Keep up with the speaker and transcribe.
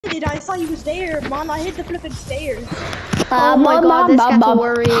ulted. I thought he was there, man. I hit the flipping stairs. Oh my god, this gets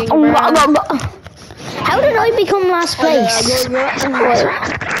worrying, bro. How did I become last place? I'm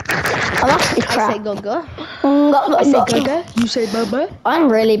actually I crap. say go go. I say Gaga. You say baba.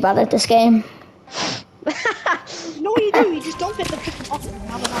 I'm really bad at this game. No, you do. You just don't get the flipping button.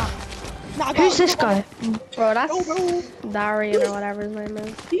 Nah, Who's this guy? Bro, that's No, bro. Darian or whatever his name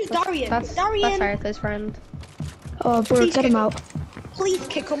is. Who's Darian? That's Darian. Arthur's friend. Oh, bro, Please get him kick out. Please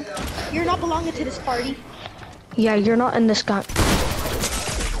kick him. You're not belonging to this party. Yeah, you're not in this gang.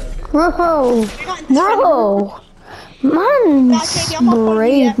 Whoa, You're not in this party. whoa, man,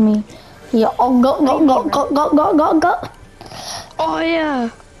 brave me. Yeah, oh, go. Oh, yeah.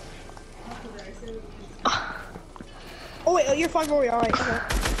 Oh wait, you're fine, Rory. Alright. Okay.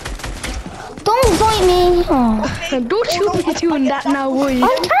 Don't fight me. Oh. Don't you be doing that now, will you?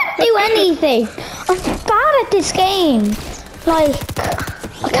 I can't do anything. I'm bad at this game. Like,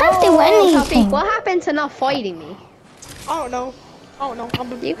 I can't do anything. What happened to not fighting me? I don't know.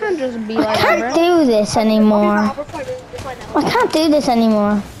 You can't just be I like can't that, do this anymore. We're fine now. I can't do this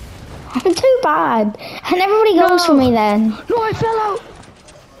anymore. I'm too bad. And everybody goes for me then. No, I fell out.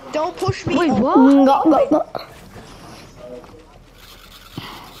 Don't push me. Wait, Oh, what? Go.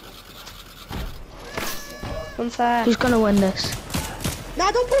 What's that? Who's gonna win this?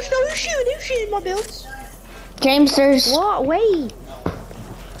 Nah, don't push. No, who's shooting my builds? James, there's... What? Wait.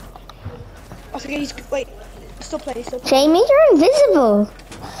 I was like, wait. Still play. Jamie, you're invisible.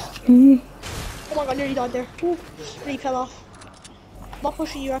 Oh my god, nearly died there. Ooh, really fell off. I'm not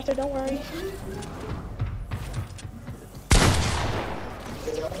pushing you after, don't worry.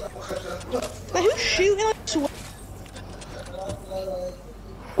 Wait, who's shooting? I swear.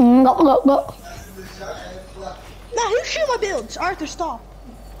 Go. Nah, who's shooting my builds? Arthur, stop.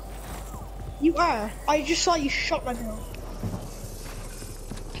 You are. I just saw you shot my build.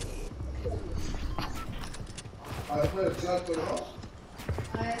 Oh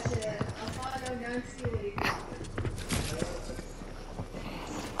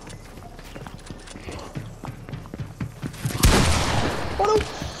no!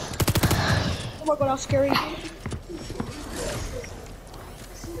 Oh my god, that's scary.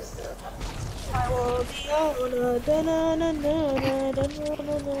 I will be on a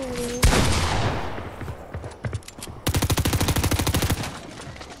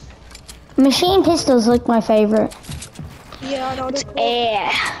Machine pistols look my favorite. Yeah, I know.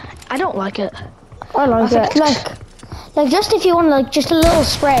 I don't like it. I like it. Like just if you want like just a little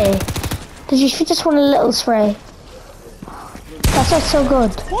spray. If you just want a little spray. That's what's so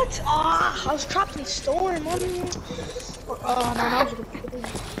good. What? Ah, I was trapped in storm. Oh, no, that was a good.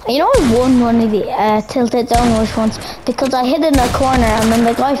 You know I won one of the tilted downwards once because I hid in a corner and then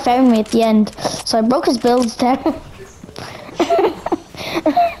the guy found me at the end. So I broke his builds down.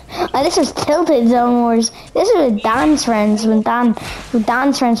 And this was tilted downwards. This was with Dan's friends with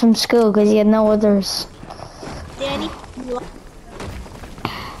Dan's friends from school because he had no others. Danny.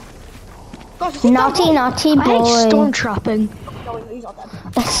 Naughty boy. I hate storm trapping.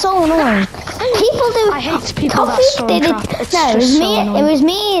 That's so annoying. People do. I hate people that storm trap. It's No, just so annoying. It was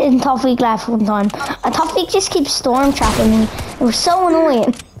me and Toffee left one time. And Toffee just keeps storm trapping me. It was so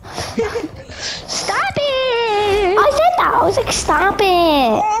annoying. Stop it! I said that. I was like, stop it.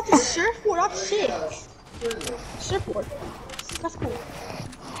 Oh, that's a surfboard. That's sick. Surfboard. That's cool.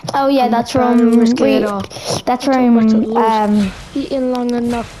 Oh yeah, that's from. That's from. Eating long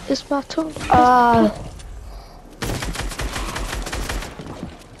enough is battle.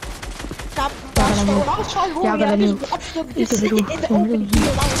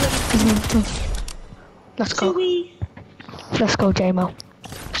 Let's go. Let's go, J-Mo.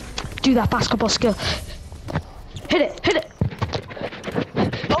 Do that basketball skill. Hit it.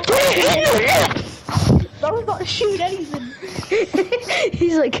 That was not shoot anything.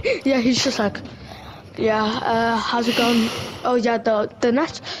 He's like, yeah, he's just like, yeah, how's it going? Oh yeah,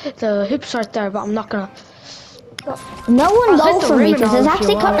 the hoops right there, but I'm not gonna. No one go for me because it's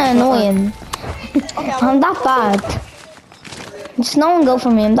actually kind of annoying. Okay, I'm that bad. Just no one go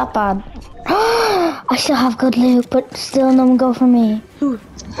for me. I'm that bad. I still have good loot, but still no one go for me. Who?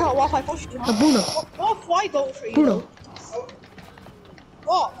 Oh, what if I push you? Bruno. What if I go for you? Bruno.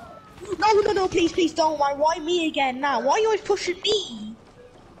 What? No, please don't. Why me again now? Why are you always pushing me?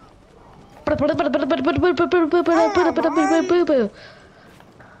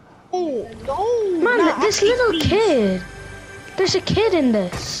 Oh, no. Man, nah, this actually, little please. kid. There's a kid in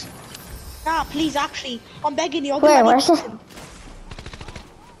this. Nah, please, actually. I'm begging you. Where's this?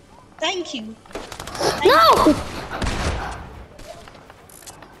 Thank you. No!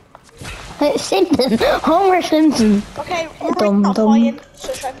 Simpson. Homer Simpson. Okay, we're Dum not dum. fighting.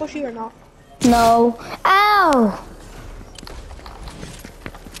 So should I push you or not? No. Ow!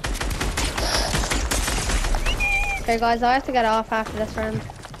 Okay, guys, I have to get off after this round.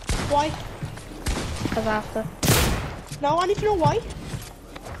 Why? Because I have to. No, I need to know why.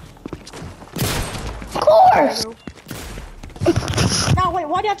 Of course! No, wait,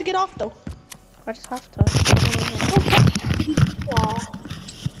 why do you have to get off though? I just have to. Aw.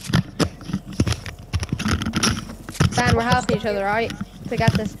 Dan, we're helping each other, right? To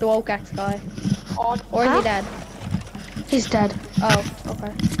get this Dwokex guy. Aw. Or is Huh? he dead? He's dead. Oh,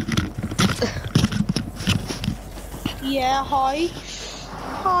 okay. Yeah, hi.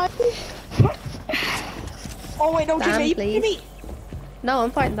 Hi. Oh wait, no, Dan, Jimmy, please. Jimmy. No,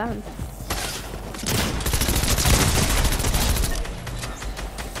 I'm fighting Dan.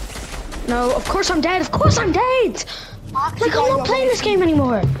 No, of course I'm dead. Of course I'm dead. Like, I'm not playing this game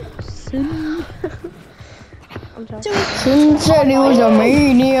anymore. I'm joking. Sin said he was a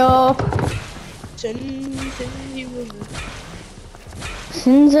maniac.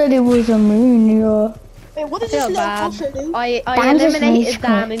 Sin said he was a maniac. Wait, what does I this feel little bad. pusher do? I Dan just eliminated rage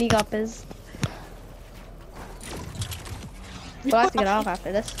Dan quit. and he got biz. We'll have to get off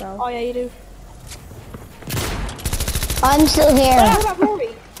after this, so. Oh yeah, you do. I'm still Oh, here. what about Rory?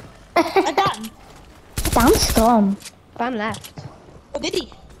 And Dan? Damn scum. Dan left. Oh, did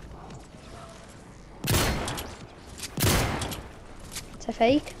he? It's a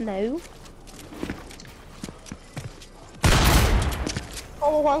fake? No.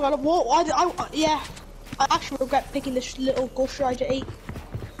 Oh, I got a wall. Yeah. I actually regret picking this little Ghost Rider 8.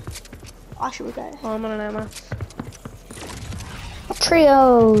 I actually regret it. Oh, I'm on an MS.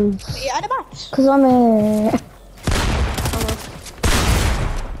 Trios. Yeah, and a match. Cause I'm a...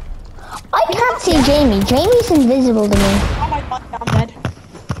 I can't see Jamie. Jamie's invisible to me. Oh my god, I'm dead.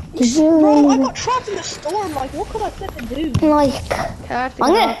 Did Bro, I you... got trapped in the storm. Like, what could I flipping do? Like... Okay, I have to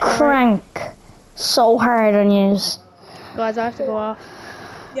I'm go gonna off, alright? crank so hard on yous. Guys, I have to go off.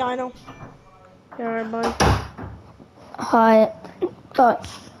 Yeah, I know. Yeah, alright, bye. Hi. But...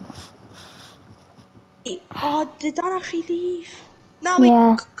 Oh, did Dan actually leave? No, wait,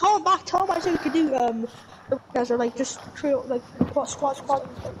 Yeah. call him back. Tell him I said we could do, or like just trio, like squad, like,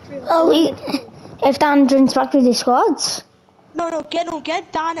 trio. Oh, if Dan joins back with the squads. No, get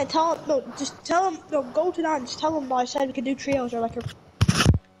Dan and tell him, no, just tell him, no, go to Dan, just tell him that I said we could do trios or like a...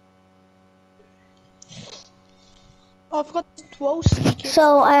 Oh, I forgot to 12 sneaky.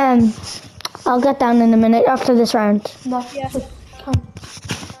 So, I'll get down in a minute after this round. Yeah. Come.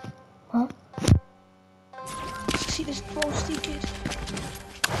 What? See this 12 sneaky.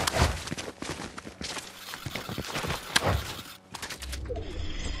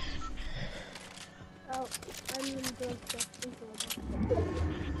 Oh, I'm in the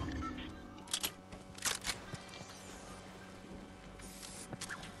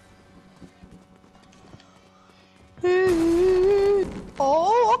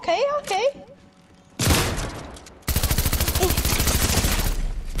Oh, okay.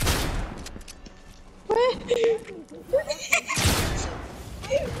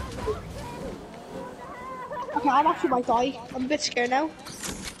 Okay, I'm actually might die. I'm a bit scared now.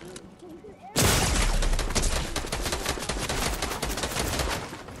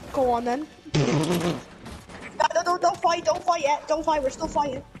 Go on then. No, don't fight yet. Don't fight, we're still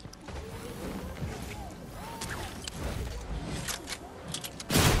fighting.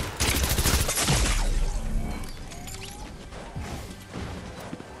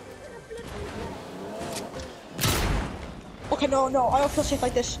 Okay, no, I don't feel safe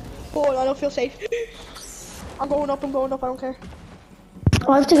like this. Oh, I don't feel safe. I'm going up, I don't care.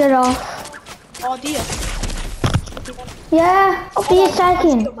 I have to get off. Oh dear. Yeah, I'll be a I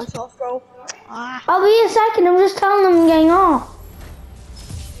second. killed myself, bro. Ah. I'll be a second. I'm just telling them I'm getting off.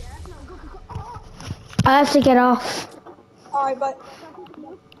 I have to get off. Alright, but...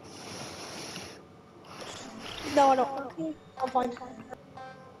 No, I don't. I'm fine.